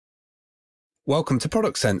Welcome to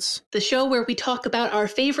Product Sense, the show where we talk about our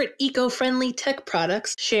favorite eco-friendly tech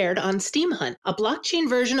products shared on Steam Hunt, a blockchain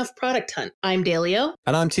version of Product Hunt. I'm Dalio.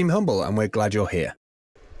 And I'm Team Humble, and we're glad you're here.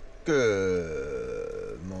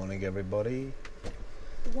 Good morning, everybody.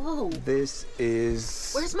 Whoa. This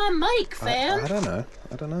is... Where's my mic, fam? I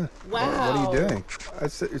don't know. Wow. What are you doing?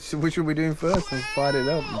 Which should we doing first? Let's fire it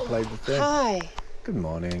up and play the thing. Hi. Good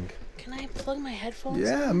morning. Can I plug my headphones in?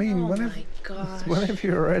 Yeah, I mean, my gosh. whenever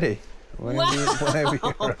you're ready. Whenever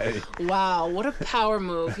you're ready. Wow, what a power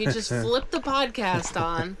move. He just flipped the podcast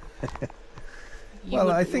on.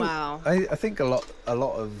 I think a lot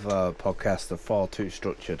of podcasts are far too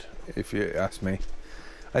structured, if you ask me.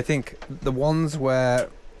 I think the ones where,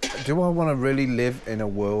 do I want to really live in a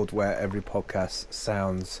world where every podcast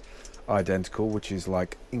sounds identical, which is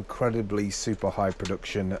like incredibly super high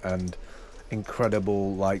production and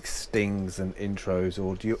incredible like stings and intros,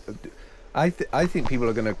 or do you... I think people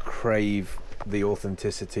are going to crave the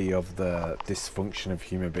authenticity of the dysfunction of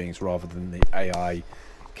human beings rather than the AI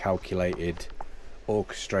calculated,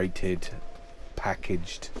 orchestrated,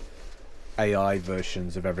 packaged AI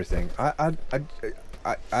versions of everything.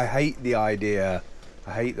 I hate the idea.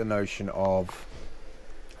 I hate the notion of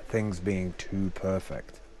things being too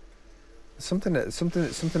perfect. Something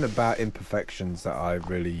about imperfections that I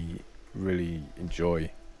really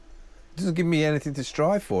enjoy. It doesn't give me anything to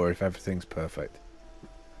strive for if everything's perfect.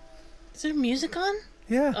 Is there music on?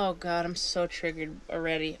 Yeah. Oh God, I'm so triggered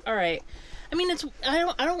already. All right. I mean, it's I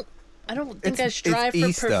don't think I strive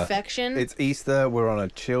for perfection. It's Easter. We're on a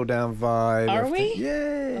chill down vibe. Are we?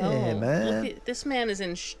 Yeah, man. This man is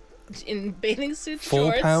in bathing suit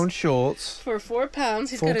shorts. £4 shorts. For £4.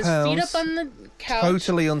 He's got his feet up on the couch.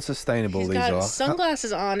 Totally unsustainable. He's got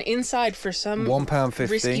sunglasses on inside for some £1.50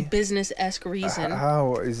 risky business-esque reason.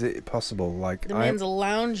 How is it possible? Like, the man's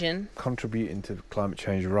lounging, contributing to climate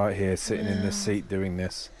change right here, sitting in the seat doing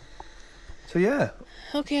this. So yeah.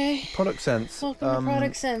 Okay. Product Sense. Welcome to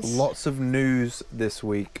Product Sense. Lots of news this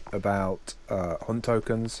week about Hunt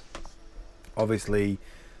tokens. Obviously,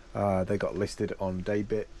 they got listed on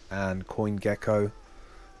daybit and coingecko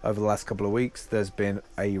over the last couple of weeks. There's been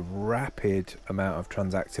a rapid amount of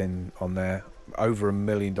transacting on there, over $1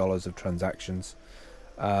 million of transactions.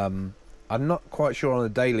 I'm not quite sure on the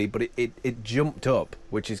daily, but it jumped up,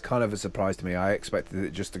 which is kind of a surprise to me. I expected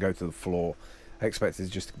it just to go to the floor. I expected it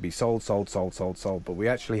just to be sold, but we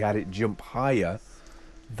actually had it jump higher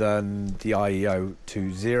than the IEO to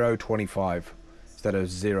 0.25 instead of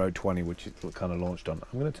 0.20, which it kind of launched on.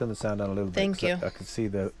 I'm going to turn the sound down a little bit. Thank you. I can see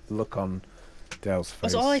the look on Dale's face.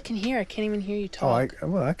 That's all I can hear. I can't even hear you talk.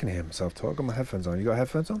 I can hear myself talk. I've got my headphones on. You got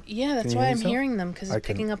headphones on? Yeah, that's why I'm hearing them, because it's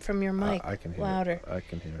picking up from your mic. I can hear louder. I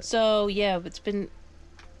can hear it. So yeah, it's been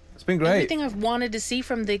great. Everything I've wanted to see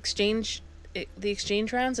from the exchange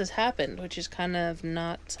rounds has happened, which is kind of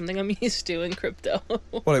not something I'm used to in crypto.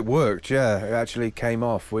 Well, it worked. Yeah, it actually came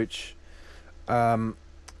off, which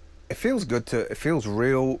it feels good to. It feels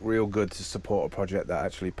real good to support a project that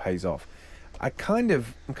actually pays off. I'm kind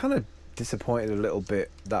of disappointed a little bit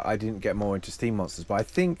that I didn't get more into Steam Monsters, but I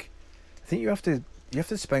think you have to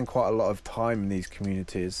spend quite a lot of time in these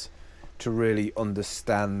communities to really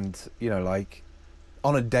understand, like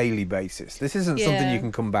on a daily basis. This isn't something you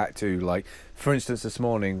can come back to. Like, for instance, this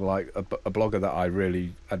morning, like a blogger that I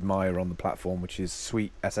really admire on the platform, which is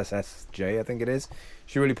Sweet SSSJ, I think it is.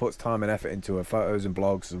 She really puts time and effort into her photos and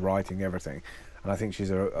blogs, writing, everything. And I think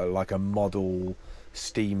she's like a model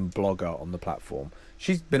Steam blogger on the platform.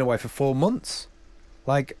 She's been away for 4 months.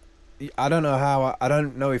 Like, I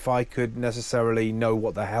don't know if I could necessarily know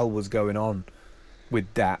what the hell was going on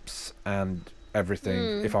with dApps and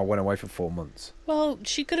everything if I went away for 4 months. Well,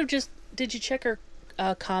 she could have just... Did you check her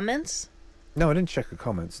comments? No, I didn't check her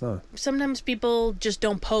comments, no. Sometimes people just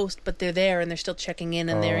don't post, but they're there and they're still checking in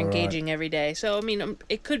and they're engaging every day. So, I mean,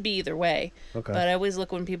 it could be either way. Okay. But I always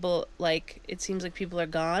look when people, like, it seems like people are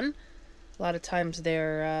gone. A lot of times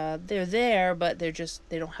they're there, but they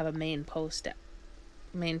don't have a main post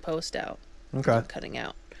out. Okay. I'm cutting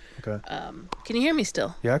out. Okay. Can you hear me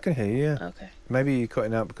still? Yeah, I can hear you, yeah. Okay. Maybe you're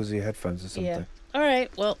cutting out because of your headphones or something. Yeah. All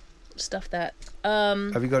right, well, stuff that.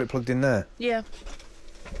 Have you got it plugged in there? Yeah.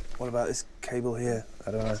 What about this cable here?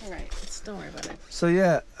 I don't know. That's all right. Don't worry about it. So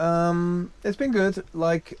yeah, it's been good.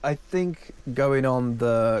 Like, I think going on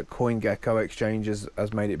the CoinGecko exchange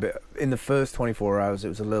has made it a bit... In the first 24 hours, it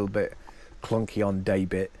was a little bit clunky on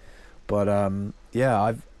daybit. But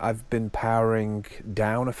yeah, I've been powering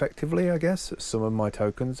down effectively, I guess, some of my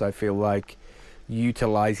tokens. I feel like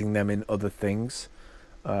utilizing them in other things.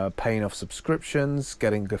 Paying off subscriptions,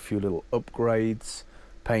 getting a few little upgrades,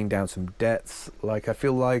 paying down some debts. Like, I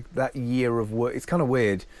feel like that year of work, it's kind of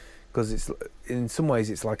weird because it's in some ways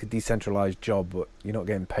it's like a decentralized job, but you're not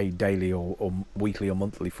getting paid daily or weekly or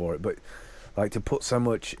monthly for it. But like to put so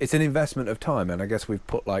much, it's an investment of time, and I guess we've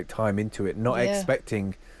put like time into it, not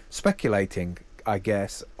speculating, I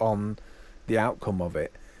guess, on the outcome of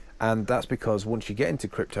it. And that's because once you get into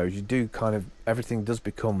cryptos, you do kind of, everything does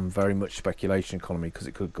become very much speculation economy, because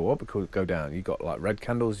it could go up, it could go down. You got like red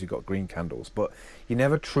candles, you got green candles, but you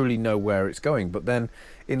never truly know where it's going. But then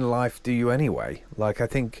in life, do you anyway? Like I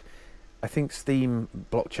think Steam,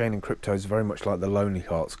 blockchain, and crypto is very much like the Lonely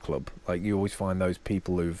Hearts Club. Like you always find those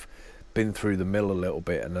people who've been through the mill a little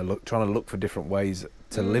bit and are trying to look for different ways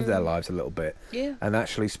to live their lives a little bit. Yeah. And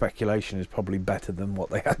actually speculation is probably better than what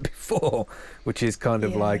they had before, which is kind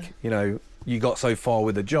of like, you know, you got so far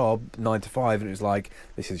with a job 9 to 5 and it was like,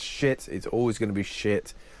 this is shit, it's always going to be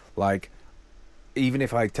shit. Like even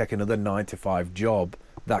if I take another 9 to 5 job,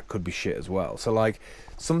 that could be shit as well. So like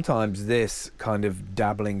sometimes this kind of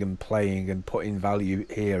dabbling and playing and putting value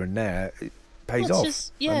here and there, it pays off.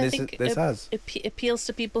 Just, and I this think it appeals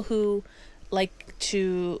to people who like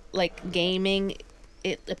gaming.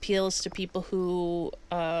 It appeals to people who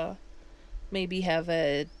maybe have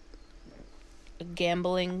a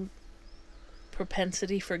gambling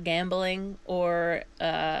propensity for gambling, or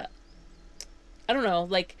I don't know,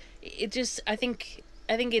 like it just I think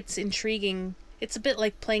it's intriguing. It's a bit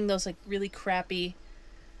like playing those like really crappy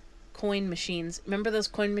coin machines. Remember those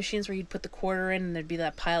coin machines where you'd put the quarter in and there'd be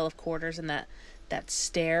that pile of quarters and that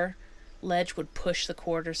stair ledge would push the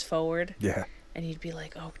quarters forward? Yeah. And you'd be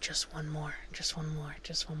like, oh, just one more, just one more,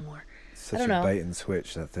 just one more. Such a bait and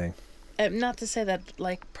switch, that thing. Not to say that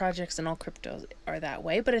like projects and all cryptos are that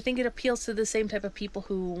way, but I think it appeals to the same type of people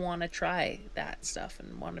who want to try that stuff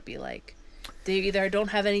and want to be like, they either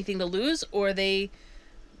don't have anything to lose or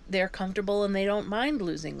they're comfortable and they don't mind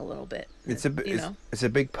losing a little bit. It's a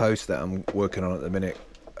big post that I'm working on at the minute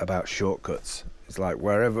about shortcuts. It's like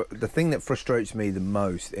wherever, the thing that frustrates me the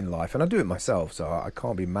most in life, and I do it myself, so I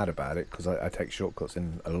can't be mad about it, because I take shortcuts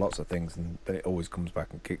in lots of things, and then it always comes back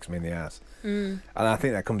and kicks me in the ass. And I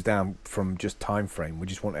think that comes down from just time frame. We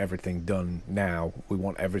just want everything done now. We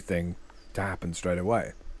want everything to happen straight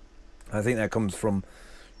away. I think that comes from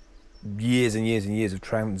years and years and years of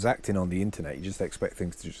transacting on the internet. You just expect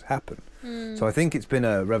things to just happen. So I think it's been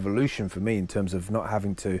a revolution for me in terms of not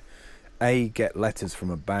having to A, get letters from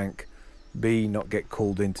a bank, B, not get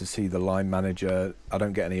called in to see the line manager. I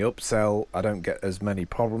don't get any upsell. I don't get as many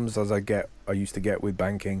problems as I used to get with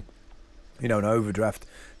banking. You know, an overdraft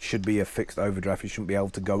should be a fixed overdraft. You shouldn't be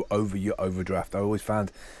able to go over your overdraft. I always found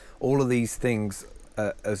all of these things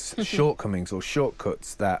as shortcomings or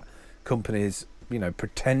shortcuts that companies, you know,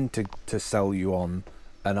 pretend to sell you on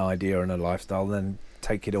an idea and a lifestyle, and then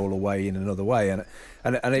take it all away in another way. And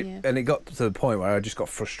it got to the point where I just got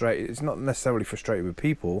frustrated. It's not necessarily frustrated with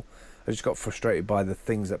people. I just got frustrated by the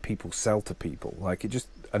things that people sell to people. Like, it just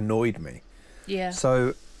annoyed me. Yeah.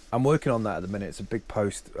 So I'm working on that at the minute. It's a big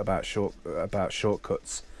post about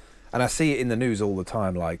shortcuts, and I see it in the news all the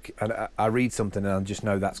time. Like, and I read something and I just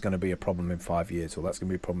know that's going to be a problem in 5 years, or that's going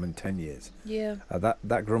to be a problem in 10 years. Yeah.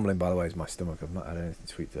 That grumbling, by the way, is my stomach. I've not had anything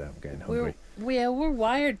to eat today. I'm getting hungry. We're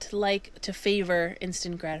wired to favor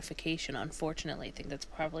instant gratification. Unfortunately, I think that's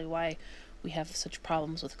probably why we have such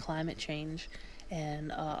problems with climate change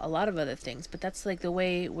and a lot of other things. But that's like the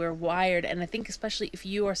way we're wired. And I think especially if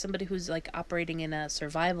you are somebody who's like operating in a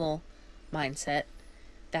survival mindset,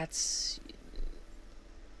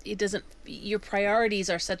 your priorities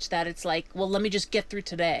are such that it's like, well, let me just get through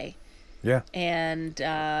today. Yeah. And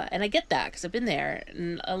I get that, because I've been there.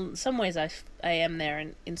 In some ways I am there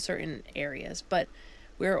in certain areas, but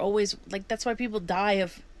we're always like, that's why people die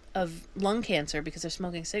of lung cancer, because they're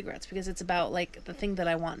smoking cigarettes, because it's about like the thing that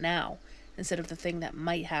I want now instead of the thing that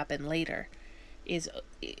might happen later. It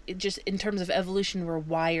just, in terms of evolution, we're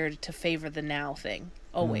wired to favor the now thing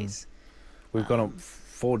always. We've gone up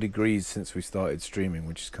 4 degrees since we started streaming,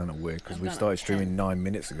 which is kind of weird, because we started streaming 9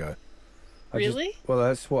 minutes ago. Really? Well,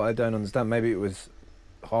 that's what I don't understand. Maybe it was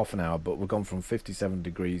half an hour, but we've gone from 57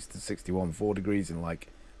 degrees to 61, 4 degrees in like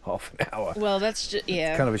half an hour. Well, that's just,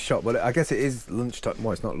 yeah. It's kind of a shock, but I guess it is lunchtime.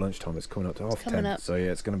 Well, it's not lunchtime. It's coming up to 10:30. So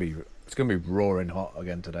yeah, it's gonna be roaring hot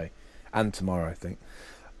again today, and tomorrow, I think.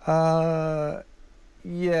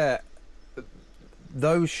 Yeah.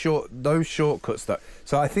 Those shortcuts that.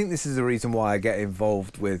 So I think this is the reason why I get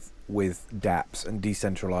involved with dApps and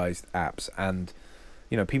decentralized apps, and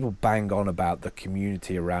you know, people bang on about the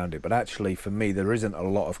community around it, but actually for me there isn't a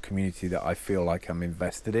lot of community that I feel like I'm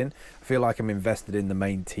invested in. I feel like I'm invested in the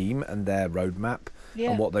main team and their roadmap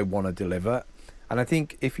and what they want to deliver. And I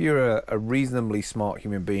think if you're a reasonably smart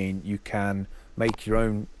human being, you can make your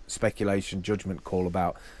own speculation judgment call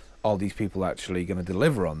about are these people actually going to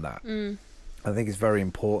deliver on that? I think it's very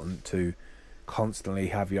important to constantly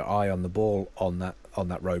have your eye on the ball on that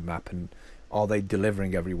roadmap, and are they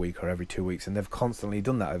delivering every week or every 2 weeks? And they've constantly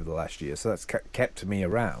done that over the last year, so that's kept me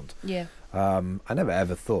around. Yeah. I never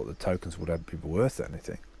ever thought the tokens would ever be worth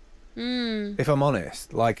anything. If I'm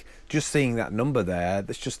honest, like just seeing that number there,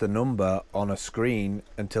 that's just a number on a screen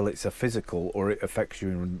until it's a physical or it affects you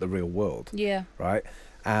in the real world. Yeah. Right.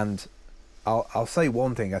 And I'll say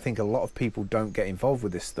one thing. I think a lot of people don't get involved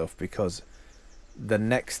with this stuff because the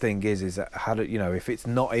next thing is that how do if it's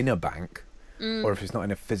not in a bank or if it's not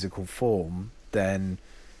in a physical form, then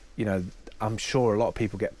I'm sure a lot of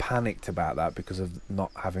people get panicked about that because of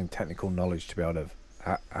not having technical knowledge to be able to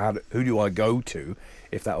who do I go to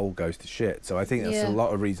if that all goes to shit. So I think that's a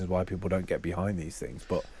lot of reasons why people don't get behind these things.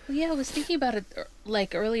 But I was thinking about it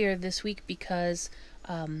like earlier this week because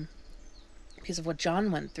of what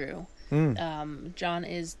John went through. John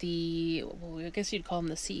is I guess you'd call him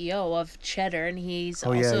the CEO of Cheddar, and he's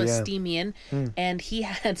also a Steemian, and he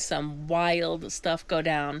had some wild stuff go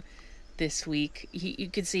down this week. You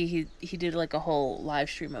could see he did like a whole live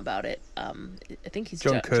stream about it. I think he's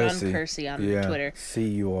John Kersey on Twitter.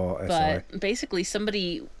 CURSI. But basically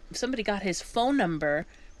somebody got his phone number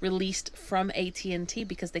released from AT&T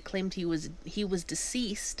because they claimed he was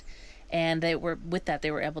deceased, and they were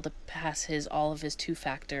able to pass all of his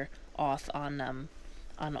two-factor auth on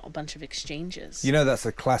a bunch of exchanges. That's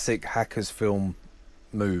a classic hackers film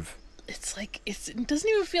move. It's like it doesn't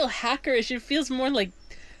even feel hackerish. It feels more like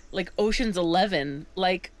Ocean's 11.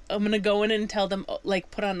 Like, I'm gonna go in and tell them, like,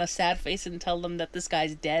 put on a sad face and tell them that this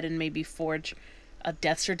guy's dead and maybe forge a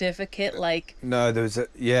death certificate. Like, no,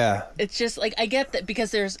 it's just like, I get that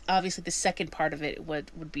because there's obviously the second part of it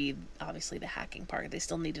would be obviously the hacking part. They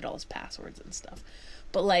still needed all his passwords and stuff,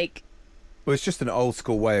 but like, well, it's just an old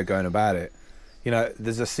school way of going about it.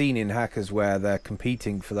 There's a scene in Hackers where they're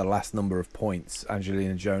competing for the last number of points.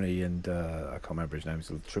 Angelina Jolie and I can't remember his name. It's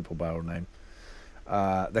a triple barrel name.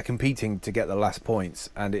 They're competing to get the last points,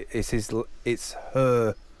 and it's his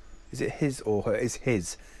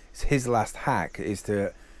last hack is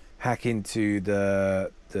to hack into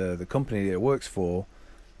the company that it works for,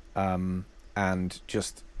 and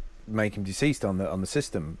just make him deceased on the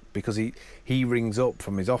system, because he rings up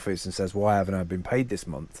from his office and says, why haven't I been paid this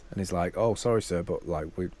month? And he's like, oh, sorry sir, but like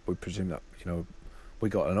we presume that we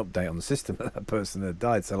got an update on the system that that person had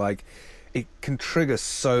died. So like, it can trigger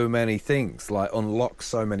so many things, like unlock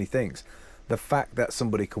so many things. The fact that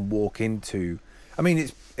somebody can walk into, I mean,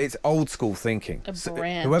 it's old school thinking.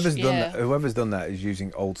 Whoever's done that is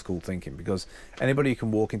using old school thinking, because anybody who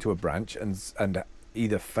can walk into a branch and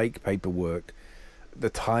either fake paperwork, the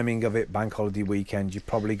timing of it, bank holiday weekend, you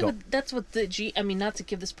probably got. But that's what I mean, not to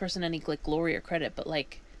give this person any like glory or credit, but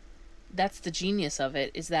like, that's the genius of it,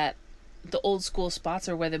 is that the old school spots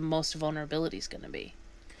are where the most vulnerability is going to be.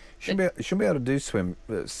 You shouldn't be able to do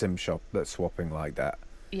sim shop swapping like that.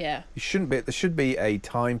 Yeah. You shouldn't be. There should be a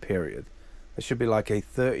time period. There should be like a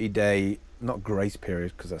 30-day, not grace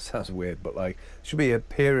period, because that sounds weird, but like, there should be a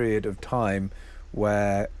period of time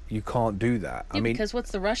where you can't do that. Yeah, I mean, because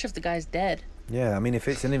what's the rush if the guy's dead? Yeah, I mean, if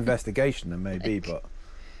it's an investigation, then maybe, but.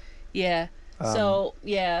 Yeah. So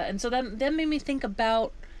and so that made me think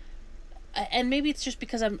about, and maybe it's just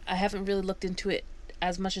because I haven't really looked into it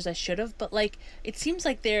as much as I should have, but like, it seems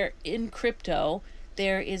like in crypto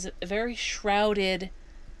there is a very shrouded,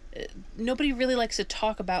 nobody really likes to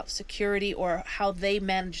talk about security or how they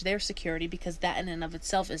manage their security, because that in and of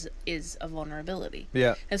itself is a vulnerability.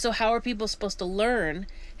 Yeah. And so how are people supposed to learn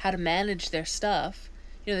how to manage their stuff?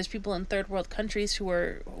 There's people in third world countries who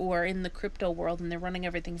are in the crypto world, and they're running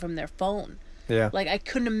everything from their phone. Yeah. Like, I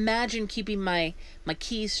couldn't imagine keeping my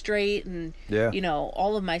keys straight and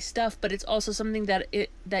all of my stuff, but it's also something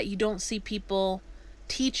that you don't see people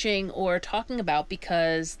teaching or talking about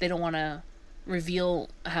because they don't want to reveal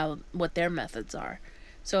what their methods are.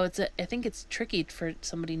 So I think it's tricky for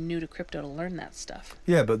somebody new to crypto to learn that stuff.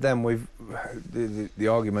 Yeah, but then the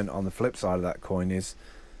argument on the flip side of that coin is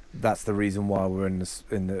that's the reason why we're in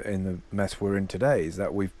the mess we're in today, is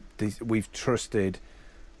that we've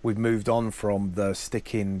moved on from the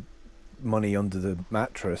sticking money under the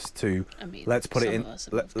mattress to let's put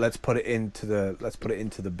it into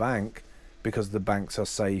the bank, because the banks are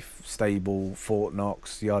safe, stable, Fort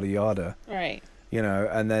Knox, yada yada. Right.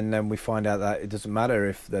 And then we find out that it doesn't matter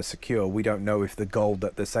if they're secure. We don't know if the gold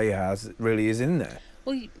that they say has really is in there.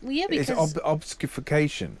 Well, yeah, because it's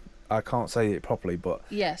obfuscation. I can't say it properly, but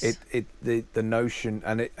yes, the notion,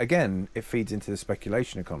 and it feeds into the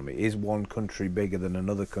speculation economy. Is one country bigger than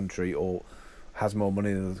another country, or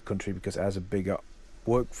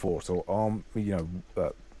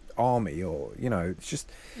army, or you know, it's just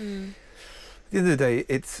at the end of the day,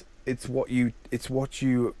 it's what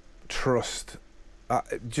you trust.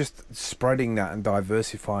 Just spreading that and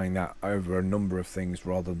diversifying that over a number of things,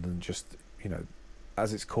 rather than just, you know,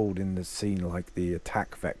 as it's called in the scene, like the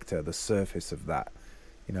attack vector, the surface of that.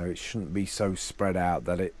 You know, it shouldn't be so spread out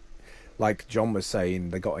that it, like John was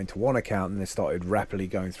saying, they got into one account and they started rapidly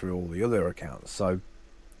going through all the other accounts. So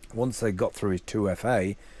once they got through his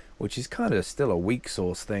 2FA, which is kind of still a weak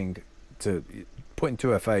source thing to put in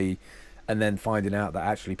 2FA, and then finding out that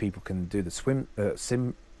actually people can do the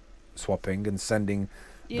SIM swapping and sending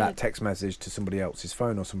that text message to somebody else's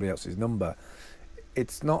phone or somebody else's number.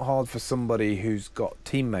 It's not hard for somebody who's got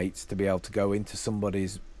teammates to be able to go into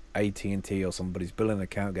somebody's AT&T or somebody's billing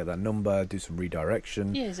account, get that number, do some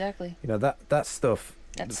redirection. Yeah, exactly. You know, that stuff.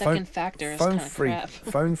 That second factor is kind of crap.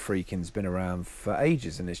 Phone phreaking's been around for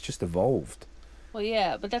ages, and it's just evolved. Well,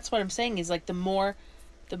 yeah, but that's what I'm saying is, like,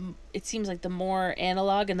 it seems like the more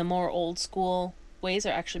analog and the more old school ways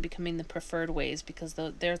are actually becoming the preferred ways, because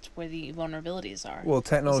that's where the vulnerabilities are. Well,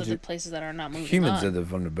 technology. Those are the places that are not moving humans on. are the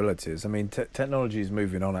vulnerabilities. I mean, technology is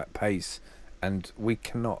moving on at pace, and we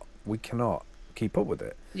cannot keep up with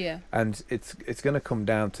it. Yeah. And it's going to come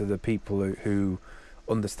down to the people who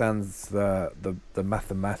understands the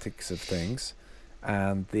mathematics of things,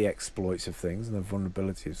 and the exploits of things, and the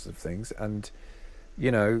vulnerabilities of things. And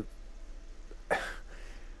you know,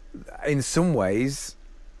 in some ways,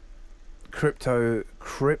 crypto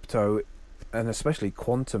and especially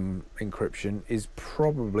quantum encryption is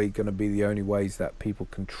probably going to be the only ways that people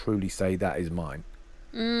can truly say that is mine.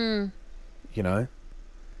 You know,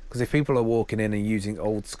 because if people are walking in and using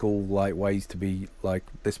old school like ways to be like,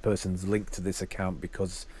 this person's linked to this account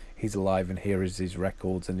because he's alive and here is his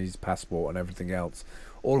records and his passport and everything else,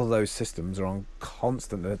 all of those systems are on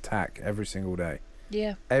constant attack every single day.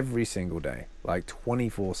 Yeah. Every single day, like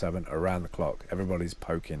 24/7, around the clock. Everybody's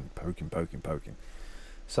poking.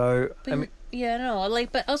 So, but, I mean, yeah, no,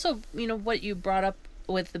 like, but also, you know, what you brought up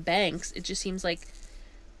with the banks, it just seems like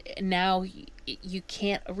now you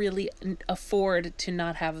can't really afford to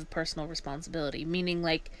not have personal responsibility. Meaning,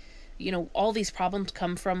 like, you know, all these problems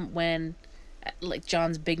come from when, like,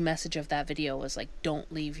 John's big message of that video was like,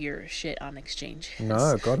 don't leave your shit on exchange.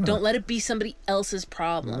 No, God, no. Don't let it be somebody else's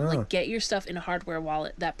problem. No. Like, get your stuff in a hardware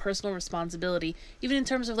wallet. That personal responsibility, even in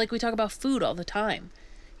terms of, like, we talk about food all the time.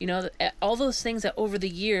 You know, all those things that over the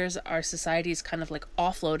years our society's kind of like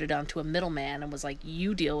offloaded onto a middleman and was like,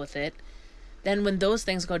 you deal with it. Then when those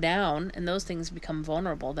things go down and those things become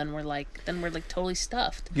vulnerable, then we're like totally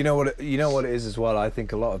stuffed. You know what it is as well. I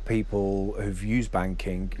think a lot of people who've used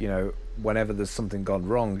banking, you know, whenever there's something gone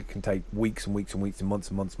wrong, it can take weeks and weeks and weeks and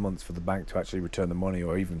months for the bank to actually return the money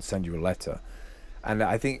or even send you a letter. And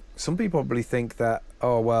I think some people probably think that,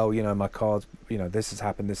 oh, well, you know, my card, you know, this has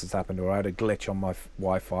happened, or I had a glitch on my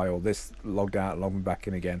Wi-Fi, or this logged out, logged me back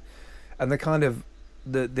in again. And they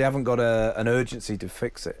haven't got an urgency to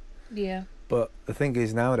fix it. Yeah. But the thing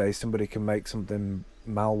is, nowadays, somebody can make something,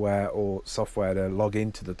 malware or software, to log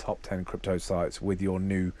into the top 10 crypto sites with your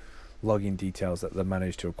new login details that they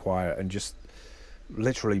managed to acquire, and just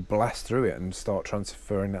literally blast through it and start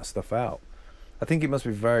transferring that stuff out. I think it must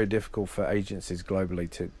be very difficult for agencies globally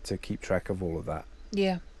to keep track of all of that.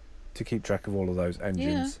 Yeah. To keep track of all of those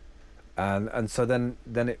engines. Yeah. And so then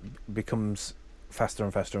it becomes faster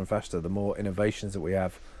and faster and faster. The more innovations that we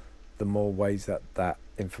have, the more ways that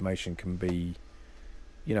information can be,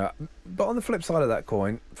 you know. But on the flip side of that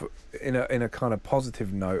coin, in a kind of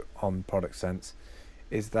positive note on product sense,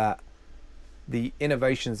 is that the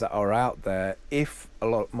innovations that are out there, if a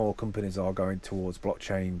lot more companies are going towards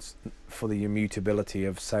blockchains for the immutability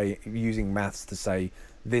of, say, using maths to say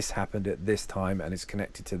this happened at this time and it's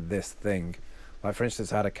connected to this thing. Like, for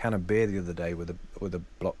instance, I had a can of beer the other day with a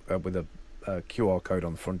QR code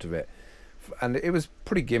on the front of it, and it was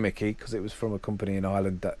pretty gimmicky because it was from a company in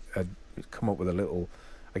Ireland that had come up with a little,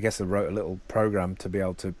 I guess they wrote a little program to be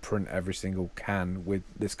able to print every single can with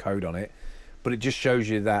this code on it. But it just shows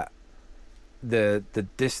you that the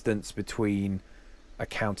distance between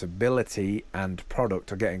accountability and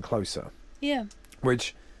product are getting closer. Yeah.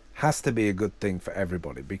 Which has to be a good thing for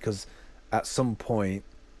everybody, because at some point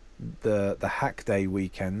the hack day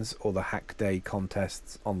weekends or the hack day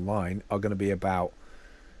contests online are going to be about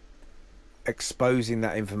exposing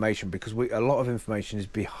that information, because a lot of information is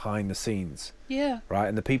behind the scenes. Yeah. Right.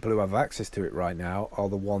 And the people who have access to it right now are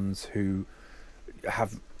the ones who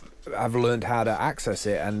have learned how to access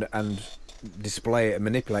it and display it and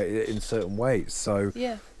manipulate it in certain ways. So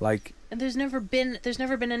yeah, like, and there's never been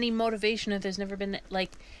any motivation, or there's never been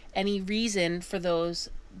like any reason for those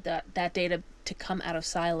that data to come out of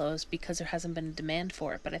silos because there hasn't been a demand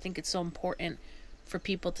for it. But I think it's so important for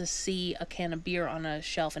people to see a can of beer on a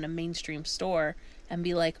shelf in a mainstream store and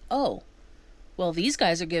be like, oh, well, these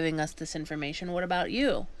guys are giving us this information. What about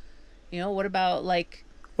you? What about like...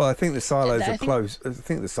 Well, I think the silos are closed. I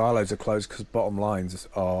think the silos are closed because bottom lines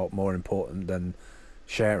are more important than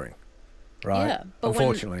sharing, right? Yeah, but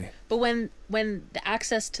unfortunately. When the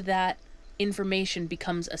access to that information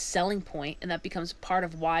becomes a selling point and that becomes part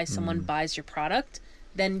of why someone buys your product,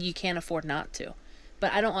 then you can't afford not to.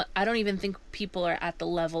 But I don't even think people are at the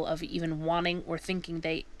level of even wanting or thinking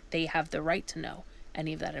they have the right to know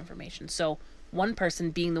any of that information. So one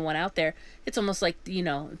person being the one out there, it's almost like,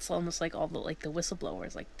 it's almost like all the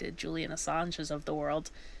whistleblowers, like the Julian Assanges of the world.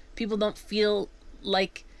 People don't feel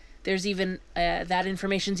like there's even that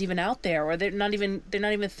information's even out there, or they're not even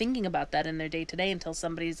thinking about that in their day to day until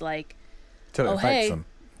somebody's like, till it affects them.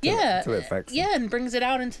 Till it affects them. And brings it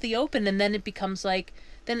out into the open, and then it becomes like,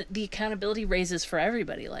 then the accountability raises for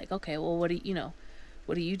everybody. Like, okay, well, what are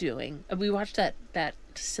you doing? We watched that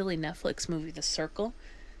silly Netflix movie, The Circle,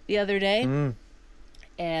 the other day,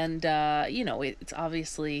 and it's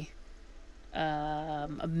obviously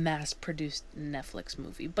a mass-produced Netflix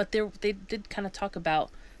movie, but they did kind of talk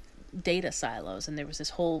about data silos, and there was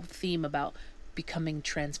this whole theme about becoming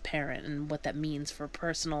transparent and what that means for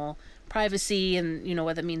personal privacy, and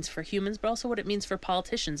what that means for humans, but also what it means for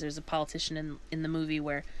politicians. There's a politician in the movie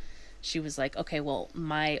where she was like, okay, well,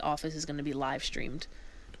 my office is going to be live streamed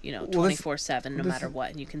 24/7 no matter what,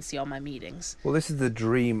 and you can see all my meetings. Well, this is the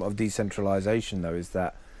dream of decentralization, though, is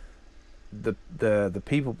that the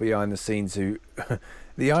people behind the scenes who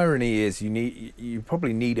the irony is you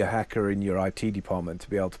probably need a hacker in your IT department to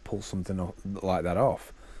be able to pull something like that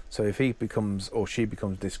off. So if he becomes or she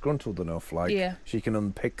becomes disgruntled enough, she can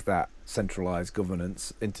unpick that centralized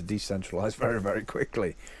governance into decentralized very, very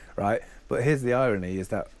quickly, right? But here's the irony, is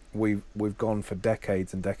that we've gone for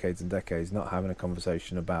decades and decades and decades not having a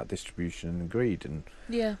conversation about distribution and greed, and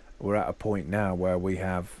we're at a point now where we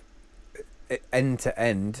have end to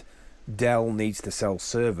end. Dell needs to sell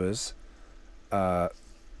servers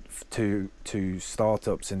to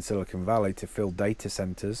startups in Silicon Valley to fill data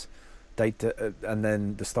centers, and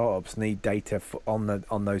then the startups need data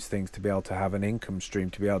on those things to be able to have an income stream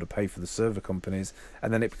to be able to pay for the server companies,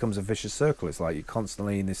 and then it becomes a vicious circle. It's like you're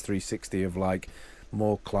constantly in this 360 of like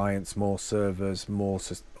more clients, more servers, more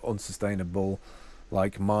unsustainable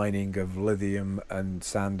like mining of lithium and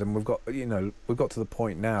sand, and we've got to the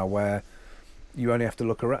point now where you only have to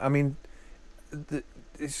look around. I mean,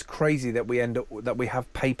 it's crazy that we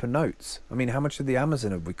have paper notes. I mean, how much of the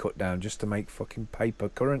Amazon have we cut down just to make fucking paper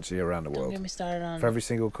currency around the world? Don't get me started on for every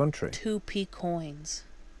single country. 2p coins.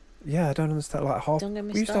 Yeah, I don't understand. Like half. Don't get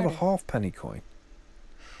me we used started. to have a halfpenny coin.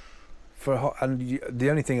 The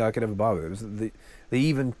only thing I could ever buy with it was that they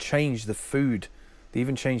even changed the food. They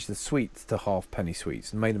even changed the sweets to halfpenny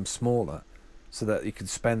sweets and made them smaller, so that you could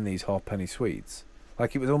spend these halfpenny sweets.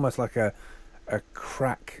 Like it was almost like a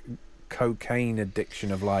crack cocaine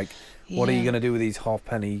addiction of like, what are you going to do with these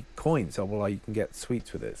halfpenny coins? Oh, well, you can get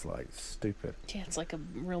sweets with it. It's like stupid. Yeah, it's like a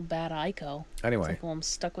real bad ICO. Anyway, it's like, well, I'm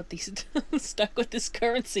stuck with these, stuck with this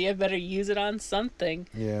currency. I better use it on something.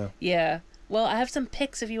 Yeah. Yeah. Well, I have some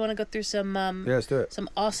picks if you want to go through some let's do it. Some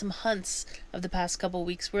awesome hunts of the past couple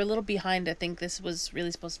weeks. We're a little behind. I think this was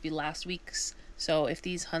really supposed to be last week's. So if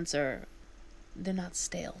these hunts they're not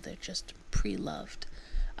stale. They're just pre-loved.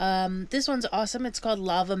 This one's awesome. It's called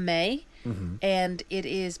Lava May, and it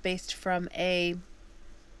is based from a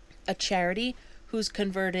charity who's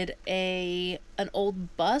converted an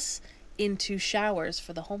old bus into showers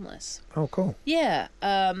for the homeless. Oh, cool. Yeah.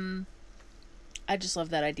 I just love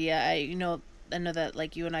that idea. I know that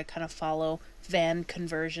like you and I kind of follow van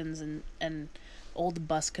conversions and old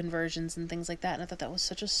bus conversions and things like that, and I thought that was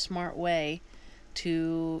such a smart way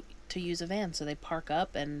to use a van. So they park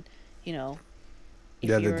up, and they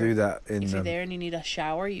do that if you're there and you need a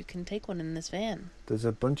shower, you can take one in this van. There's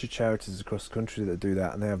a bunch of charities across the country that do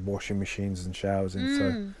that, and they have washing machines and showers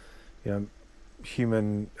in. So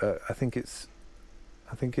human I think it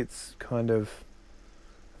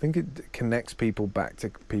connects people back to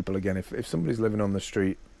people again. If somebody's living on the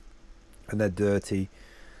street and they're dirty,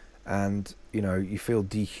 and you feel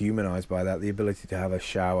dehumanized by that, the ability to have a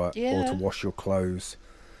shower or to wash your clothes,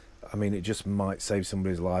 I mean, it just might save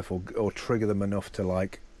somebody's life or trigger them enough to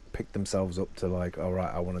like pick themselves up to like, all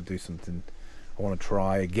right, I want to do something, I want to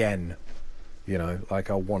try again, like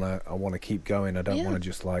I want to keep going. I don't want to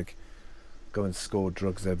just like go and score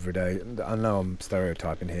drugs every day. I know I'm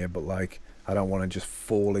stereotyping here, but like I don't want to just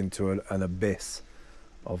fall into an abyss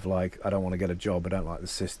of like, I don't want to get a job, I don't like the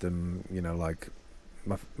system, like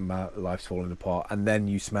my life's falling apart, and then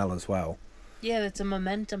you smell as well. Yeah, that's a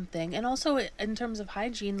momentum thing. And also, in terms of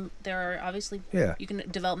hygiene, there are obviously, you can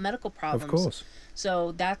develop medical problems. Of course.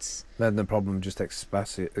 So that's... Then the problem just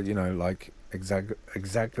exacerbate,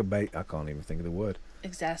 I can't even think of the word.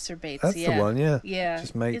 Exacerbates, That's the one, yeah. Yeah.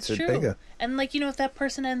 Just makes it true. bigger. And, like, if that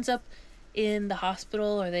person ends up in the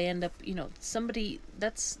hospital, or they end up, somebody,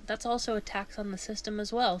 that's also a tax on the system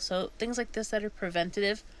as well. So things like this that are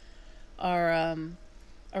preventative are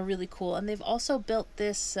really cool. And they've also built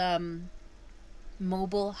this...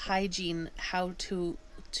 mobile hygiene how-to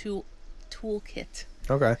toolkit.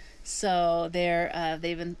 Okay. So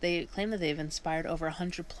they claim that they've inspired over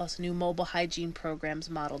 100 plus new mobile hygiene programs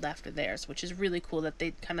modeled after theirs, which is really cool that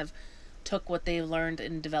they kind of took what they learned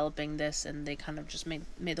in developing this and they kind of just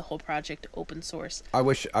made the whole project open source. I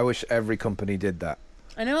wish every company did that.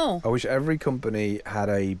 I know. I wish every company had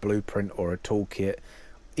a blueprint or a toolkit,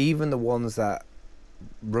 even the ones that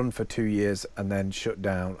run for 2 years and then shut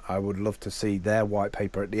down. I would love to see their white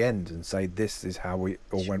paper at the end and say this is how we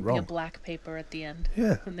all went wrong. A black paper at the end.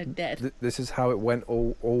 Yeah. When they're dead. This is how it went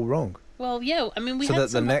all wrong. Well, yeah. I mean, so that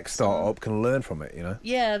the next startup can learn from it.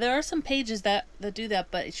 Yeah, there are some pages that do that,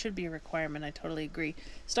 but it should be a requirement. I totally agree.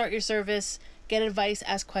 Start your service, get advice,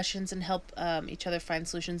 ask questions, and help each other find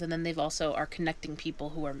solutions. And then they've also are connecting people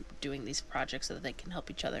who are doing these projects so that they can help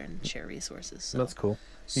each other and share resources. So. That's cool.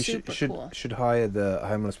 You cool. should hire the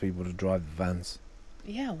homeless people to drive the vans.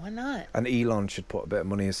 Yeah, why not? And Elon should put a bit of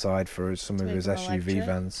money aside for some of his SUV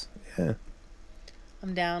vans. Yeah.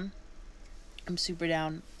 I'm down. I'm super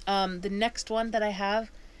down. The next one that I have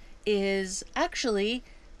is actually,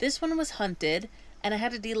 this one was hunted, and I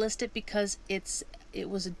had to delist it because it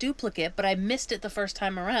was a duplicate, but I missed it the first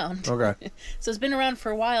time around. Okay. So it's been around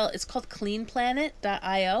for a while. It's called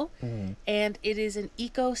cleanplanet.io, and it is an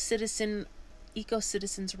eco-citizens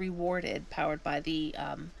rewarded, powered by the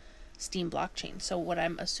Steam blockchain. So what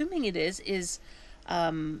I'm assuming it is it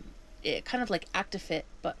kind of like ActiveFit,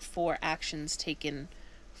 but for actions taken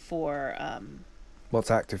for... What's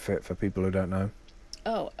ActiveFit for people who don't know?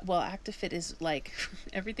 Oh, well, ActiveFit is like,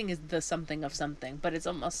 everything is the something of something, but it's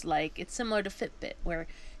almost like, it's similar to Fitbit, where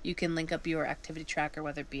you can link up your activity tracker,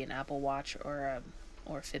 whether it be an Apple Watch or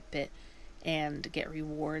Fitbit, and get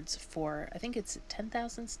rewards for, I think it's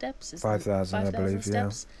 10,000 steps? 5,000, I believe,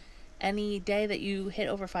 steps. Yeah. Any day that you hit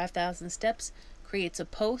over 5,000 steps creates a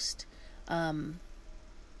post, and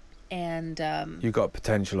you got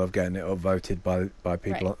potential of getting it upvoted by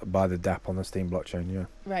people, right, by the DApp on the Steam blockchain. Yeah,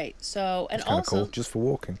 right. So, and it's kind of also cool, just for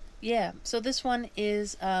walking. Yeah, so this one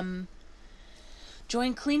is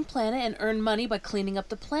join Clean Planet and earn money by cleaning up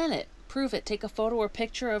the planet. Prove it. Take a photo or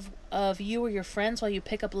picture of you or your friends while you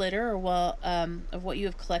pick up litter or while of what you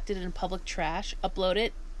have collected in public trash. Upload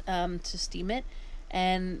it to Steam it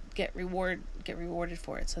and get rewarded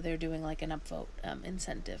for it. So they're doing like an upvote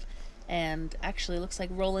incentive. And actually, it looks like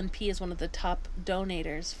Roland P is one of the top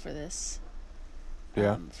donators for this.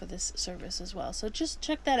 For this service as well. So just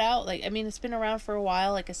check that out. Like, I mean, it's been around for a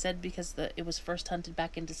while, like I said, because it was first hunted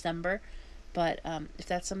back in December. But if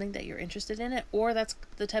that's something that you're interested in it, or that's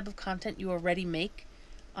the type of content you already make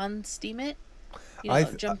on Steam it,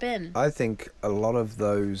 jump in. I think a lot of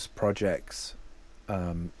those projects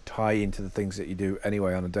tie into the things that you do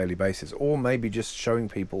anyway on a daily basis, or maybe just showing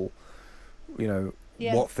people,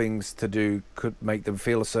 what things to do could make them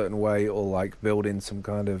feel a certain way, or like build in some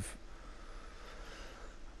kind of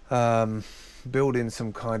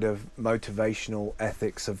motivational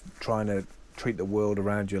ethics of trying to treat the world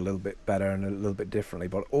around you a little bit better and a little bit differently.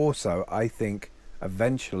 But also, I think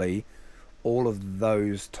eventually all of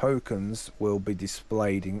those tokens will be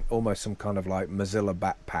displayed in almost some kind of like Mozilla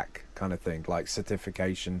backpack kind of thing, like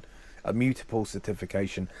certification, a mutable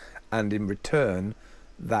certification, and in return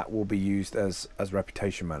that will be used as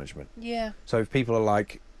reputation management. Yeah. So if people are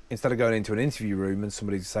like, instead of going into an interview room and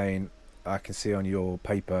somebody's saying, I can see on your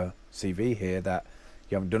paper CV here that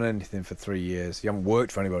you haven't done anything for 3 years, you haven't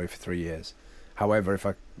worked for anybody for 3 years. However, if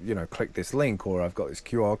I click this link, or I've got this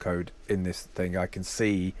QR code in this thing, I can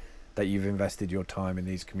see that you've invested your time in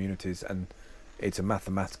these communities, and it's a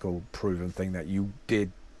mathematical proven thing that you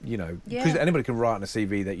did, because anybody can write on a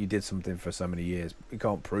CV that you did something for so many years. You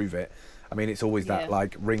can't prove it. I mean, it's always that,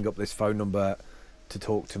 like, ring up this phone number to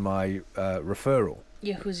talk to my referral.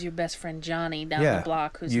 Yeah, who's your best friend Johnny down the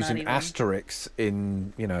block, who's using not even... asterisks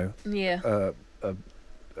in,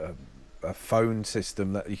 a phone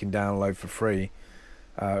system that you can download for free,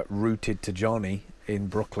 routed to Johnny in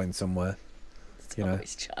Brooklyn somewhere. It's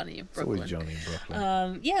always Johnny in Brooklyn. It's always Johnny in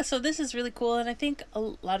Brooklyn. So this is really cool, and I think a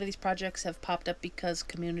lot of these projects have popped up because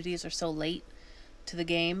communities are so late to the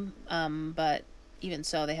game, but even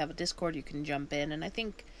so, they have a Discord you can jump in. And I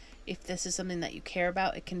think if this is something that you care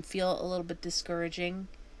about, it can feel a little bit discouraging,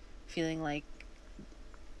 feeling like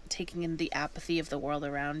taking in the apathy of the world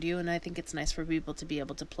around you. And I think it's nice for people to be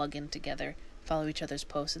able to plug in together, follow each other's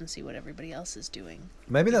posts, and see what everybody else is doing.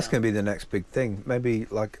 Maybe that's going to be the next big thing. Maybe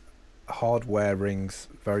like hardware rings,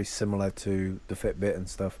 very similar to the Fitbit and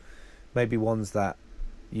stuff. Maybe ones that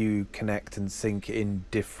you connect and sync in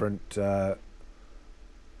different dApps.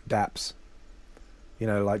 You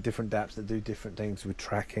know, like different dApps that do different things with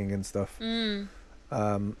tracking and stuff.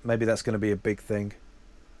 Maybe that's going to be a big thing.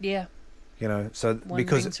 Yeah. You know, so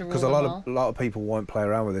because a lot of people won't play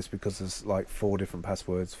around with this because there's like 4 different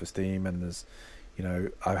passwords for Steam, and there's, you know,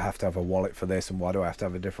 I have to have a wallet for this, and why do I have to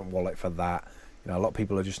have a different wallet for that? You know, a lot of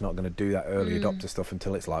people are just not going to do that early adopter stuff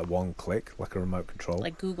until it's like one click, like a remote control.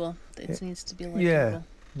 Like Google, it needs to be like Google.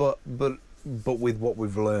 But with what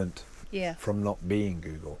we've learned from not being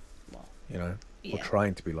Google, you know, or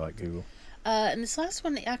trying to be like Google. And this last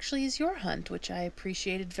one actually is your hunt, which I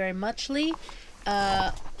appreciated very much, Lee.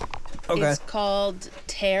 It's called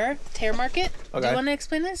Terra Market. Do you want to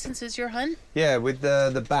explain that since it's your hunt? Yeah, with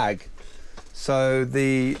the bag. So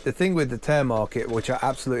the thing with the Terra Market, which I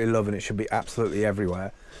absolutely love, and it should be absolutely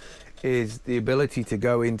everywhere, is the ability to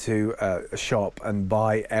go into a shop and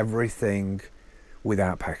buy everything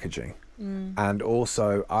without packaging. And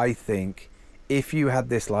also, I think if you had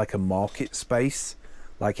this like a market space,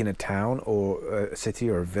 like in a town or a city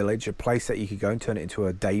or a village, a place that you could go and turn it into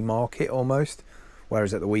a day market almost,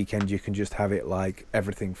 whereas at the weekend you can just have it like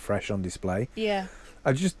everything fresh on display. Yeah.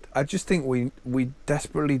 I just think we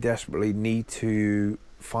desperately need to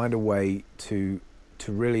find a way to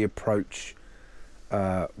really approach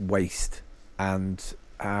waste and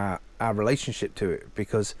our relationship to it,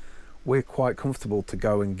 because we're quite comfortable to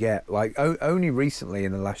go and get, like, only recently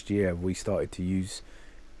in the last year have we started to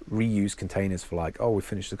reuse containers for, like, oh, we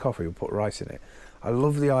finished the coffee, we'll put rice in it. I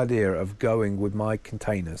love the idea of going with my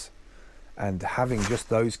containers and having just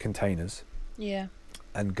those containers,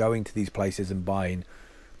 and going to these places and buying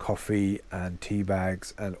coffee and tea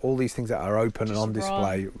bags and all these things that are open just and on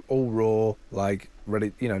display, all raw, like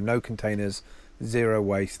ready, you know, no containers, zero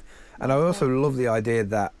waste. And I also love the idea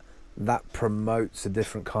that promotes a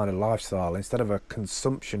different kind of lifestyle instead of a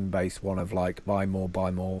consumption based one of like buy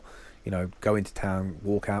more, you know, go into town,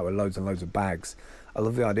 walk out with loads and loads of bags. I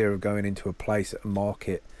love the idea of going into a place, a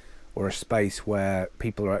market or a space where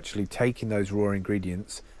people are actually taking those raw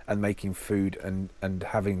ingredients and making food, and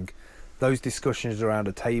having those discussions around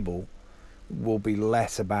a table will be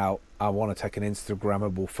less about, I want to take an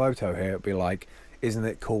Instagrammable photo here. It'll be like, isn't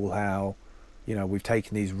it cool how, you know, we've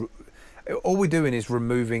taken these, all we're doing is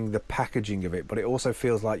removing the packaging of it, but it also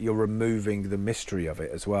feels like you're removing the mystery of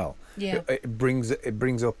it as well. It brings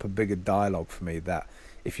up a bigger dialogue for me, that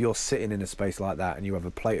if you're sitting in a space like that and you have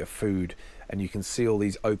a plate of food and you can see all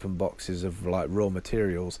these open boxes of like raw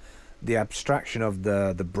materials, the abstraction of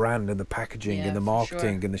the brand and the packaging and the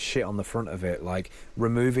marketing and the shit on the front of it, like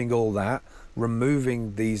removing all that,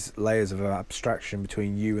 removing these layers of abstraction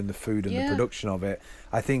between you and the food and the production of it,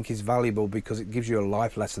 I think is valuable, because it gives you a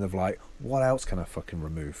life lesson of like, what else can I fucking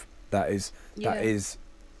remove that is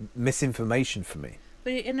misinformation for me.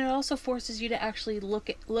 But and it also forces you to actually look,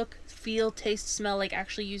 feel, taste, smell, like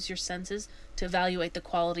actually use your senses to evaluate the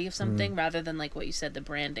quality of something, rather than like what you said, the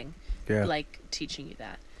branding, like teaching you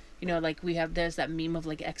that. You know, like there's that meme of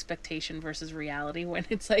like expectation versus reality, when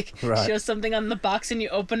it's like shows something on the box and you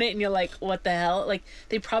open it and you're like, what the hell? Like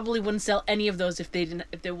they probably wouldn't sell any of those if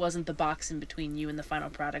there wasn't the box in between you and the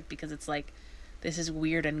final product, because it's like, this is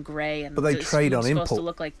weird and gray, and but they trade on impulse. Supposed to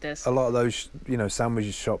look like this. A lot of those, you know,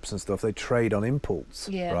 sandwich shops and stuff, they trade on impulse,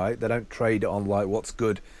 right? They don't trade on like what's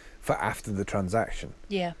good for after the transaction.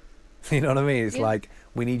 Yeah. You know what I mean? It's like,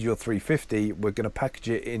 we need your 350. We're going to package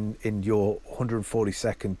it in your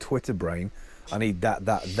 140-second Twitter brain. I need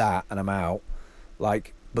that, and I'm out.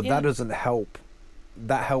 Like, but that doesn't help.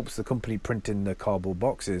 That helps the company printing the cardboard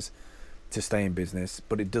boxes to stay in business,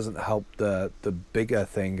 but it doesn't help the bigger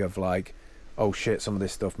thing of like, oh shit, some of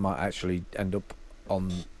this stuff might actually end up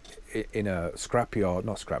in a scrapyard,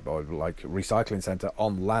 not scrapyard, but like recycling center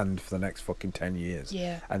on land for the next fucking 10 years.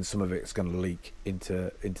 And some of it's going to leak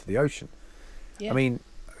into the ocean. I mean,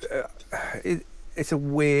 it's a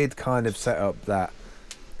weird kind of setup. That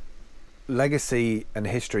legacy and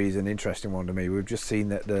history is an interesting one to me. We've just seen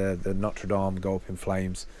that the Notre Dame go up in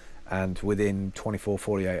flames, and within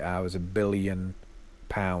 48 hours, £1 billion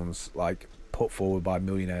like put forward by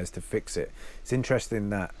millionaires to fix it. It's interesting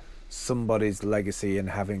that somebody's legacy and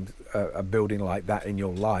having a building like that in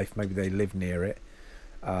your life, maybe they live near it,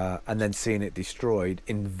 and then seeing it destroyed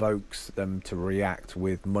invokes them to react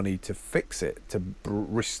with money to fix it, to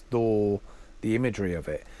restore the imagery of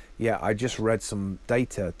it. Yeah, I just read some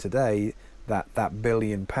data today that £1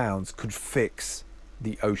 billion could fix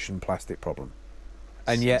the ocean plastic problem.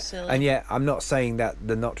 And yet I'm not saying that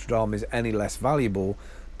the Notre Dame is any less valuable,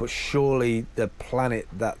 but surely the planet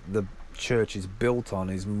that the church is built on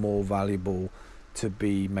is more valuable to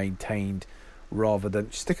be maintained, rather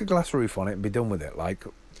than stick a glass roof on it and be done with it. Like,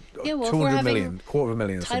 yeah, well, 200 million, quarter of a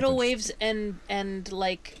million. Tidal waves and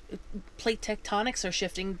like plate tectonics are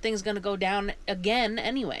shifting. Things gonna go down again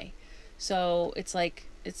anyway. So it's like,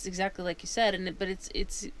 it's exactly like you said, but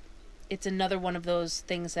it's another one of those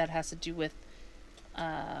things that has to do with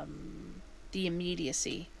the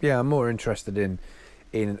immediacy. Yeah, I'm more interested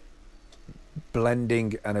in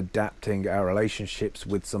blending and adapting our relationships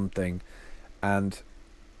with something, and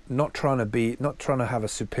not trying to have a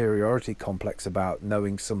superiority complex about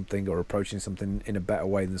knowing something or approaching something in a better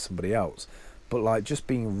way than somebody else, but like just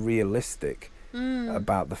being realistic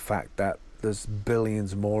about the fact that there's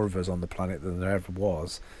billions more of us on the planet than there ever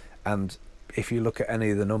was, and if you look at any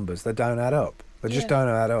of the numbers, they don't add up. They just don't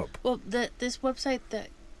add up. Well, this website that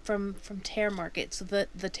from Terra Market, so the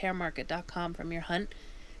terramarket.com from your hunt,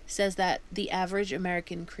 says that the average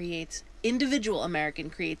individual American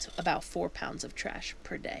creates about 4 pounds of trash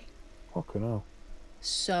per day. Fucking hell.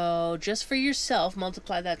 So just for yourself,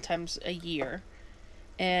 multiply that times a year,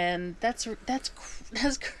 and that's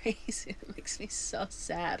crazy. It makes me so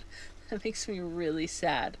sad. That makes me really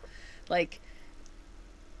sad. Like,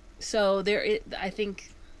 so I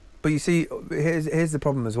think. But you see, here's the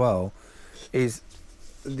problem as well, is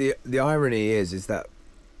the irony is that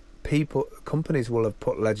companies will have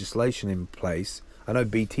put legislation in place. I know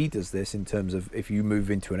BT does this in terms of if you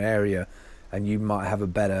move into an area and you might have a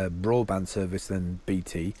better broadband service than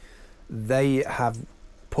BT, they have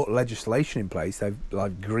put legislation in place. They've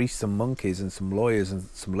like greased some monkeys and some lawyers and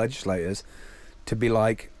some legislators to be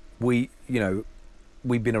like, we've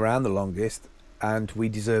been around the longest and we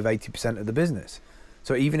deserve 80% of the business.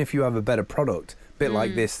 So even if you have a better product, a bit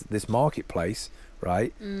like this marketplace,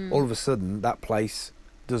 right? All of a sudden that place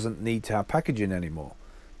doesn't need to have packaging anymore.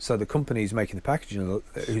 So the company who's making the packaging,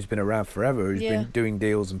 who's been around forever, who's been doing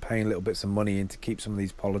deals and paying little bits of money in to keep some of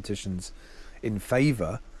these politicians in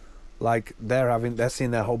favour, like they're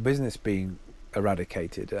seeing their whole business being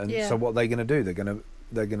eradicated. And so what are they going to do?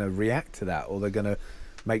 They're gonna react to that, or they're going to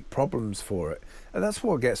make problems for it. And that's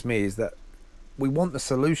what gets me, is that we want the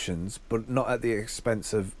solutions, but not at the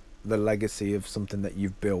expense of the legacy of something that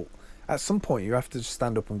you've built. At some point, you have to just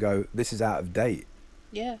stand up and go, this is out of date.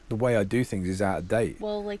 Yeah. The way I do things is out of date.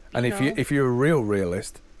 Well, like, and if you're a real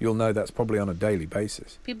realist, you'll know that's probably on a daily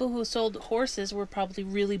basis. People who sold horses were probably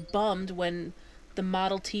really bummed when the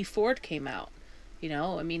Model T Ford came out. You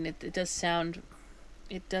know, I mean, it does sound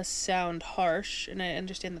harsh, and I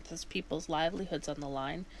understand that there's people's livelihoods on the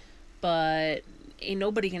line, but ain't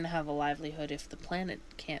nobody gonna have a livelihood if the planet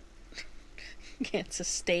can't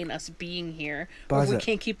sustain us being here, or if we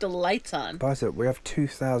can't keep the lights on. But we have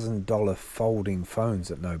 $2,000 folding phones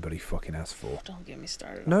that nobody fucking asked for. Don't get me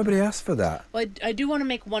started. Nobody asked for that. Well, I do want to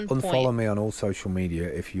make one point. Unfollow me on all social media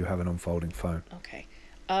if you have an unfolding phone. Okay.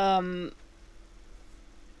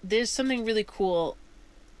 There's something really cool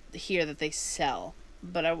here that they sell,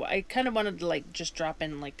 but I kind of wanted to like just drop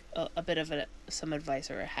in like a bit of some advice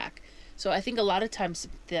or a hack. So I think a lot of times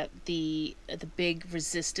that the big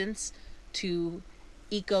resistance to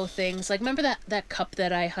eco things, like remember that cup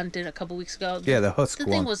that I hunted a couple weeks ago? Yeah, the husk one.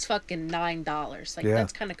 The thing was fucking $9. Like,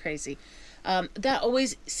 that's kind of crazy. That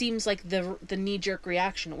always seems like the knee-jerk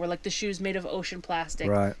reaction, or like the shoes made of ocean plastic,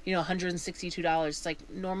 right? You know, $162. It's like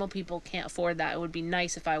normal people can't afford that. It would be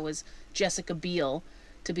nice if I was Jessica Biel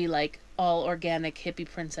to be like all organic hippie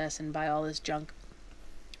princess and buy all this junk.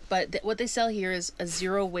 But what they sell here is a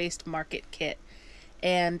zero waste market kit,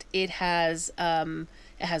 and it has a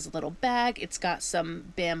little bag. It's got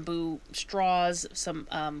some bamboo straws, some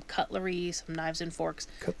cutlery, some knives and forks,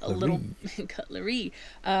 a little cutlery,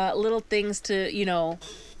 little things to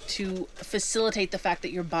facilitate the fact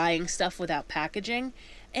that you're buying stuff without packaging.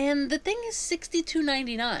 And the thing is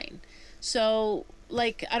 $62.99. So,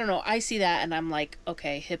 like, I don't know, I see that and I'm like,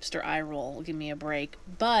 okay, hipster eye roll, give me a break.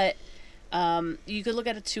 But you could look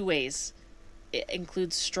at it two ways. It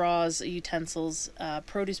includes straws, utensils,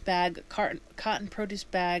 produce bag, cotton produce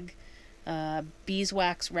bag,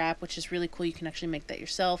 beeswax wrap, which is really cool. You can actually make that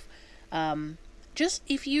yourself. Just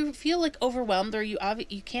if you feel like overwhelmed, or you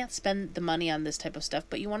can't spend the money on this type of stuff,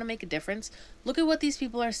 but you want to make a difference, look at what these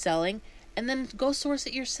people are selling, and then go source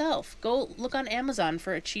it yourself. Go look on Amazon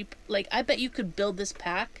for a cheap, like, I bet you could build this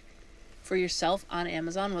pack for yourself on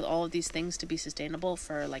Amazon with all of these things to be sustainable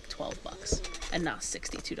for like $12 and not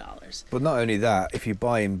 $62. But not only that, if you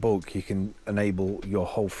buy in bulk, you can enable your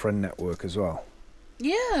whole friend network as well.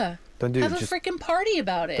 Yeah. Don't do Have it a freaking party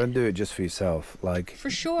about it. Don't do it just for yourself. Like, for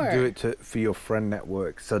sure. Do it for your friend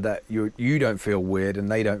network so that you don't feel weird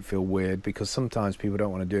and they don't feel weird, because sometimes people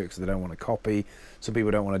don't want to do it because they don't want to copy. Some people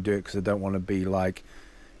don't want to do it because they don't want to be like,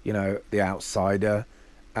 you know, the outsider.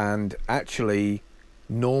 And actually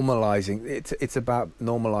normalizing, it's about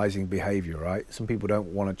normalizing behavior, right? Some people don't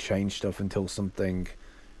want to change stuff until something,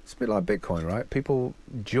 it's a bit like Bitcoin, right? People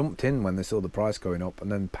jumped in when they saw the price going up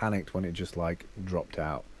and then panicked when it just like dropped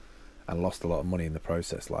out and lost a lot of money in the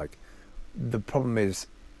process. Like, the problem is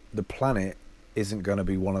the planet isn't going to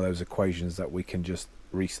be one of those equations that we can just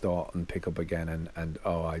restart and pick up again and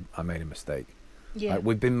I made a mistake. Yeah. Like,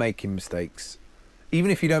 we've been making mistakes.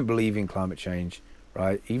 Even if you don't believe in climate change,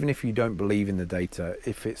 right? Even if you don't believe in the data,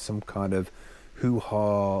 if it's some kind of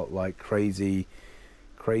hoo-ha, like crazy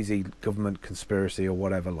government conspiracy or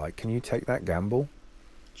whatever, like, can you take that gamble?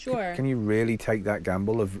 Sure. Can you really take that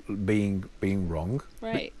gamble of being wrong?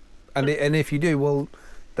 Right. And if you do, well,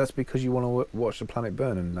 that's because you want to watch the planet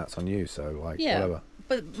burn, and that's on you. So, like, whatever.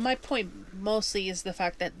 But my point mostly is the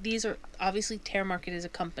fact that these are obviously, Terra Market is a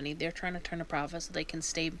company. They're trying to turn a profit so they can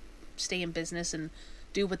stay in business and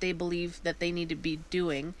do what they believe that they need to be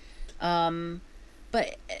doing.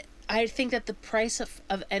 But I think that the price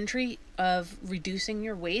of entry of reducing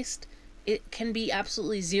your waste, it can be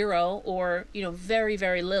absolutely zero or, you know, very,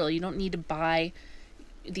 very little. You don't need to buy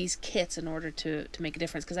these kits in order to make a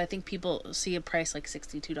difference, because I think people see a price like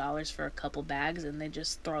 $62 for a couple bags and they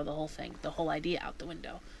just throw the whole idea out the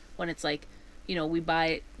window, when it's like, you know, we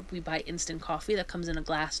buy instant coffee that comes in a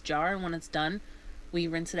glass jar, and when it's done we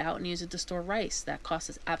rinse it out and use it to store rice. That costs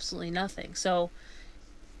us absolutely nothing. So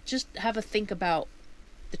just have a think about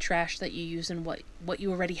the trash that you use and what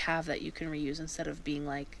you already have that you can reuse, instead of being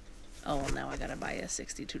like, oh, well, now I gotta buy a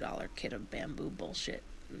 $62 kit of bamboo bullshit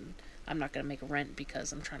and I'm not gonna make rent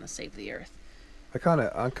because I'm trying to save the earth.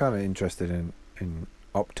 I'm kind of interested in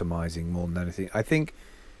optimizing more than anything. I think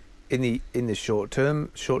in the short to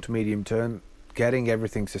medium term, getting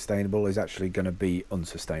everything sustainable is actually going to be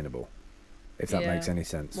unsustainable, if that makes any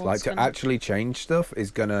sense. Well, like, to actually change stuff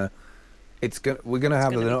is we're gonna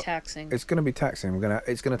have taxing. It's gonna be taxing.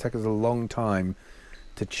 It's gonna take us a long time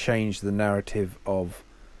to change the narrative of,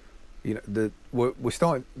 you know,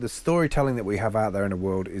 the storytelling that we have out there in the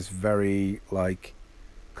world is very like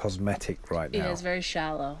cosmetic right now. Yeah, it's very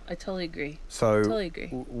shallow. I totally agree. So totally agree.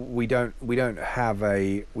 We don't have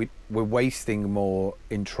we're wasting more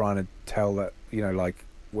in trying to tell that, you know, like,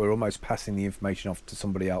 we're almost passing the information off to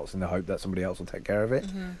somebody else in the hope that somebody else will take care of it.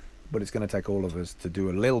 Mm-hmm. But it's going to take all of us to do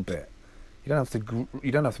a little bit. You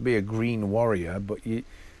don't have to be a green warrior, but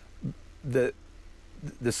the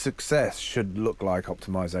success should look like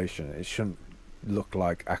optimization. It shouldn't look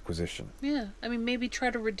like acquisition. Yeah, I mean, maybe try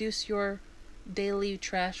to reduce your daily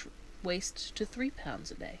trash waste to 3 pounds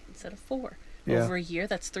a day instead of 4. Yeah. Over a year,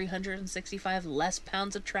 that's 365 less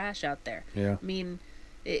pounds of trash out there. Yeah. I mean,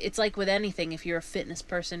 it's like with anything. If you're a fitness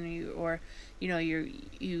person,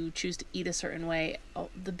 you choose to eat a certain way,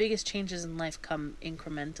 the biggest changes in life come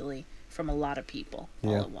incrementally from a lot of people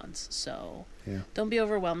all at once. So don't be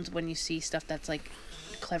overwhelmed when you see stuff that's like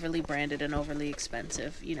cleverly branded and overly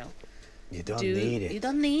expensive. You know, you don't need it. You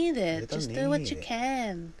don't need it. Just do what you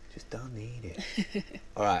can. Just don't need it.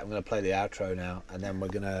 All right, I'm going to play the outro now, and then we're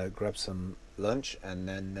going to grab some lunch, and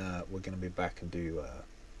then we're going to be back and do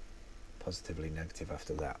Positively Negative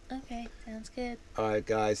after that. Okay, sounds good. All right,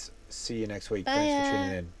 guys. See you next week. Bye. Thanks for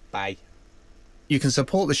tuning in. Bye. You can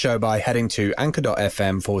support the show by heading to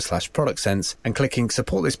anchor.fm/ProductSense and clicking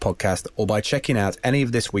support this podcast, or by checking out any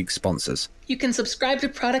of this week's sponsors. You can subscribe to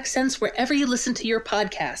Product Sense wherever you listen to your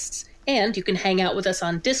podcasts. And you can hang out with us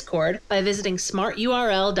on Discord by visiting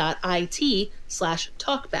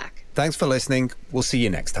smarturl.it/talkback. Thanks for listening. We'll see you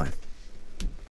next time.